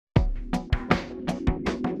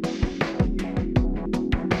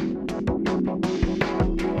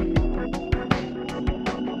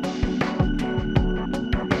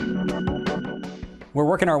We're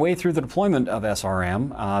working our way through the deployment of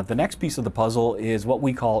SRM. The next piece of the puzzle is what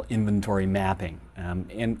we call inventory mapping.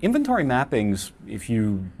 And inventory mappings, if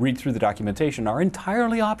you read through the documentation, are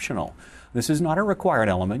entirely optional. This is not a required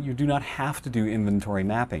element. You do not have to do inventory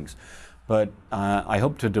mappings. But I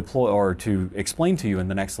hope to deploy or to explain to you in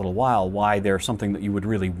the next little while why they're something that you would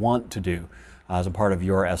really want to do as a part of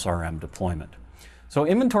your SRM deployment. So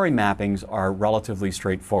inventory mappings are relatively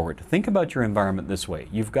straightforward. Think about your environment this way.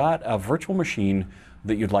 You've got a virtual machine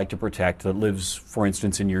that you'd like to protect that lives, for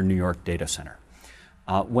instance, in your New York data center.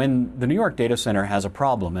 When the New York data center has a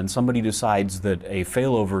problem and somebody decides that a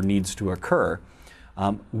failover needs to occur,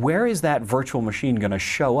 where is that virtual machine going to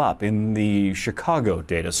show up? In the Chicago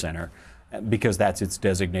data center, because that's its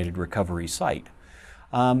designated recovery site.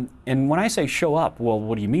 And when I say show up, well,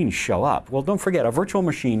 what do you mean show up? Well, don't forget, a virtual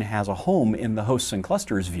machine has a home in the hosts and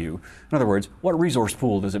clusters view. In other words, what resource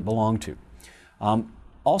pool does it belong to?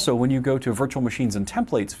 Also, when you go to virtual machines and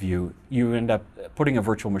templates view, you end up putting a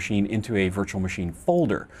virtual machine into a virtual machine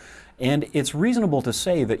folder. And it's reasonable to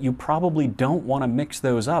say that you probably don't want to mix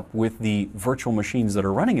those up with the virtual machines that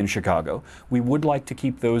are running in Chicago. We would like to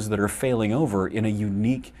keep those that are failing over in a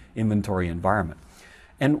unique inventory environment.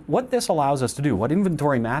 And what this allows us to do, what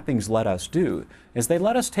inventory mappings let us do, is they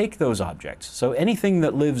let us take those objects. So anything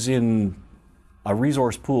that lives in a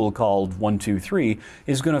resource pool called 123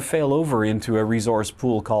 is going to fail over into a resource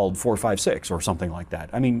pool called 456 or something like that.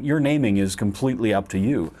 I mean, your naming is completely up to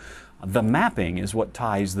you. The mapping is what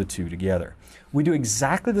ties the two together. We do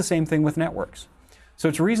exactly the same thing with networks. So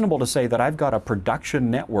it's reasonable to say that I've got a production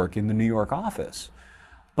network in the New York office,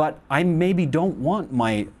 but I maybe don't want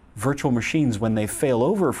my virtual machines, when they fail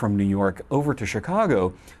over from New York over to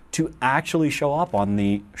Chicago, to actually show up on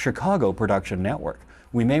the Chicago production network.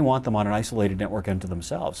 We may want them on an isolated network unto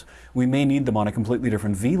themselves. We may need them on a completely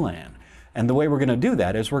different VLAN. And the way we're going to do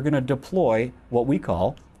that is we're going to deploy what we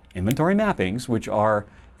call inventory mappings, which are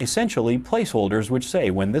essentially placeholders which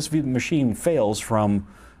say when this machine fails from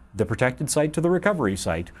the protected site to the recovery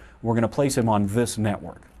site, we're going to place him on this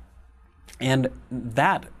network. And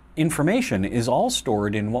that information is all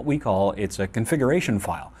stored in what we call, it's a configuration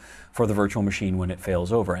file for the virtual machine when it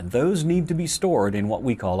fails over. And those need to be stored in what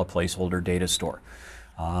we call a placeholder data store.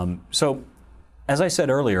 So as I said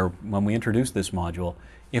earlier when we introduced this module,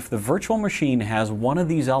 if the virtual machine has one of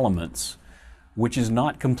these elements which is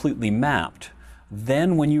not completely mapped,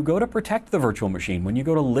 then when you go to protect the virtual machine, when you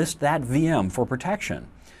go to list that VM for protection,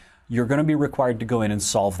 you're going to be required to go in and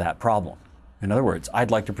solve that problem. In other words,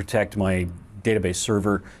 I'd like to protect my database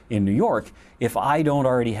server in New York. If I don't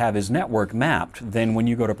already have his network mapped, then when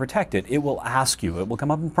you go to protect it, it will ask you, it will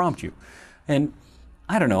come up and prompt you. And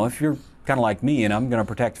I don't know, if you're kind of like me and I'm going to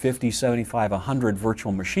protect 50, 75, 100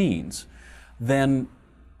 virtual machines, then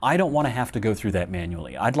I don't want to have to go through that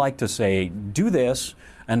manually. I'd like to say, do this,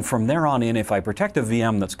 and from there on in, if I protect a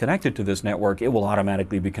VM that's connected to this network, it will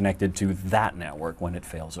automatically be connected to that network when it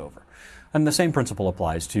fails over. And the same principle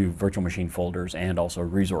applies to virtual machine folders and also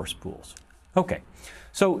resource pools. Okay,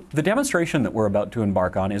 so the demonstration that we're about to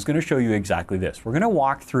embark on is going to show you exactly this. We're going to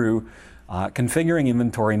walk through configuring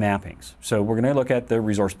inventory mappings. So we're going to look at the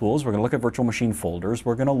resource pools, we're going to look at virtual machine folders,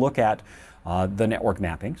 we're going to look at the network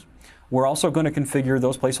mappings. We're also going to configure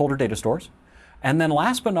those placeholder data stores. And then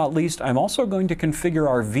last but not least, I'm also going to configure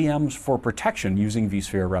our VMs for protection using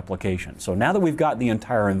vSphere replication. So now that we've got the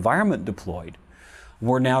entire environment deployed,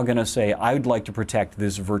 we're now going to say, I would like to protect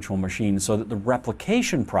this virtual machine so that the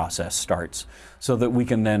replication process starts so that we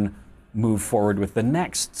can then move forward with the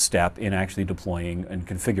next step in actually deploying and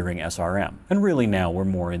configuring SRM. And really now we're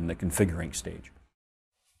more in the configuring stage.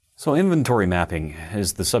 So inventory mapping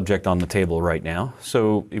is the subject on the table right now.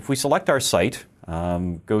 So if we select our site,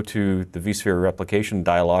 go to the vSphere replication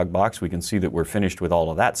dialog box, we can see that we're finished with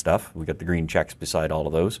all of that stuff. We got the green checks beside all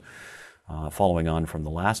of those, following on from the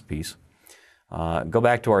last piece. Go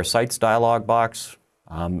back to our Sites dialog box,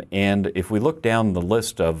 and if we look down the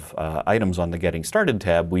list of items on the Getting Started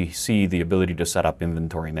tab, we see the ability to set up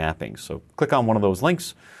inventory mappings. So click on one of those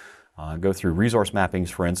links, go through resource mappings,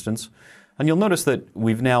 for instance, and you'll notice that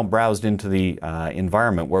we've now browsed into the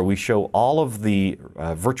environment where we show all of the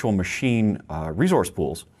virtual machine resource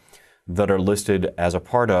pools that are listed as a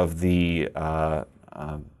part of the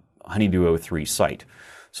Honeydew 03 site.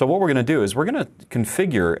 So what we're going to do is we're going to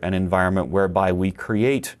configure an environment whereby we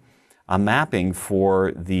create a mapping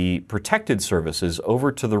for the protected services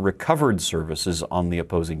over to the recovered services on the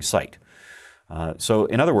opposing site. So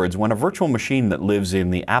in other words, when a virtual machine that lives in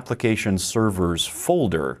the application servers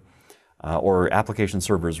folder or application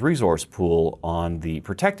servers resource pool on the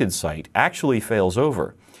protected site actually fails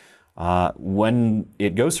over, when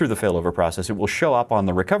it goes through the failover process, it will show up on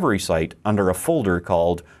the recovery site under a folder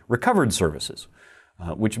called Recovered Services,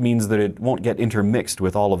 which means that it won't get intermixed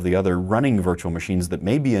with all of the other running virtual machines that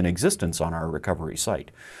may be in existence on our recovery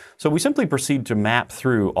site. So we simply proceed to map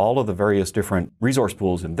through all of the various different resource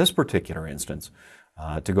pools in this particular instance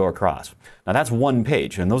to go across. Now that's one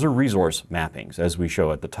page, and those are resource mappings, as we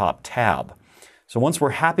show at the top tab. So once we're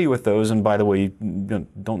happy with those, and by the way,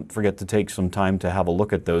 don't forget to take some time to have a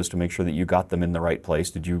look at those to make sure that you got them in the right place.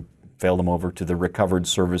 Did you fail them over to the recovered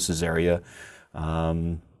services area?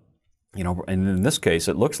 You know, and in this case,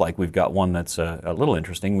 it looks like we've got one that's a little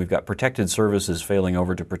interesting. We've got protected services failing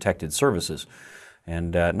over to protected services.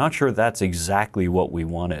 And not sure that's exactly what we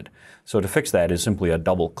wanted. So to fix that is simply a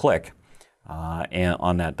double click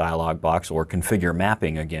on that dialog box, or configure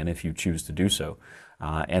mapping again if you choose to do so.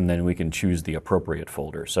 And then we can choose the appropriate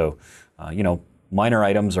folder. So, you know, minor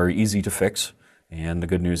items are easy to fix. And the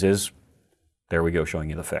good news is, there we go, showing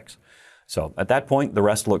you the fix. So at that point, the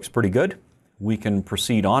rest looks pretty good. We can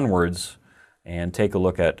proceed onwards and take a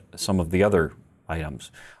look at some of the other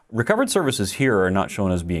items. Recovered services here are not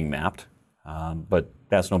shown as being mapped, but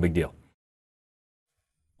that's no big deal.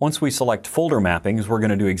 Once we select folder mappings, we're going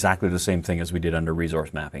to do exactly the same thing as we did under resource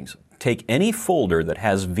mappings. Take any folder that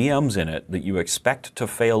has VMs in it that you expect to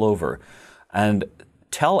fail over and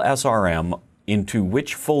tell SRM into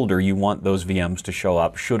which folder you want those VMs to show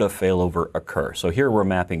up should a failover occur. So here we're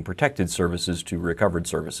mapping protected services to recovered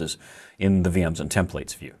services in the VMs and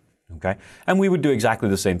templates view. Okay? And we would do exactly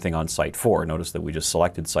the same thing on Site 4. Notice that we just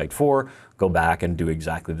selected Site 4, go back and do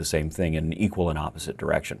exactly the same thing in an equal and opposite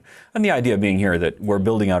direction. And the idea being here that we're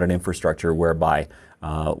building out an infrastructure whereby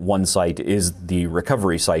one site is the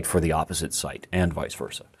recovery site for the opposite site, and vice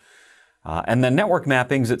versa. And then network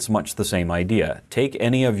mappings, it's much the same idea. Take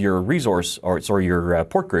any of your your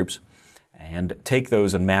port groups and take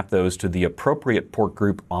those and map those to the appropriate port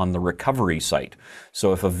group on the recovery site.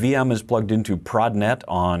 So if a VM is plugged into ProdNet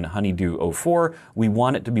on Honeydew 04, we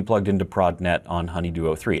want it to be plugged into ProdNet on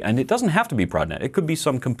Honeydew 03. And it doesn't have to be ProdNet. It could be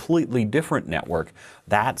some completely different network.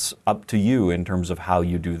 That's up to you in terms of how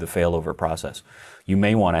you do the failover process. You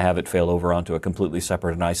may want to have it fail over onto a completely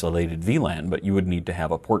separate and isolated VLAN, but you would need to have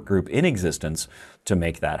a port group in existence to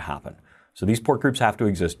make that happen. So these port groups have to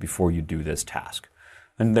exist before you do this task.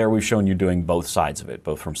 And there we've shown you doing both sides of it,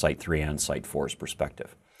 both from Site 3 and Site 4's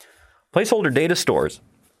perspective. Placeholder data stores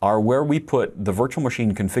are where we put the virtual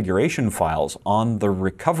machine configuration files on the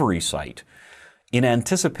recovery site in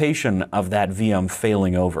anticipation of that VM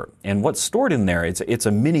failing over. And what's stored in there, it's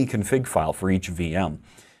a mini config file for each VM.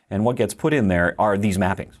 And what gets put in there are these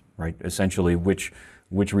mappings, right? Essentially which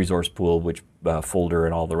resource pool, which folder,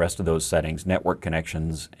 and all the rest of those settings, network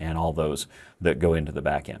connections, and all those that go into the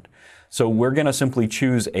back end. So we're going to simply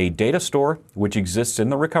choose a data store which exists in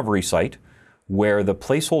the recovery site where the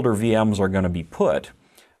placeholder VMs are going to be put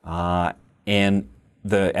and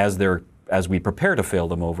as we prepare to fail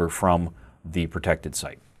them over from the protected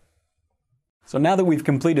site. So now that we've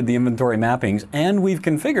completed the inventory mappings and we've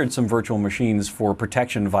configured some virtual machines for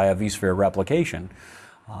protection via vSphere replication,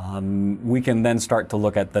 we can then start to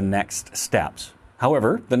look at the next steps.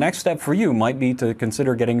 However, the next step for you might be to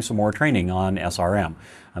consider getting some more training on SRM.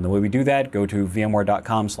 And the way we do that, go to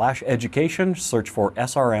vmware.com/education, search for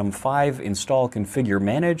SRM5, install, configure,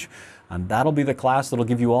 manage, and that'll be the class that'll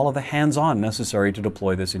give you all of the hands-on necessary to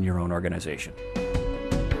deploy this in your own organization.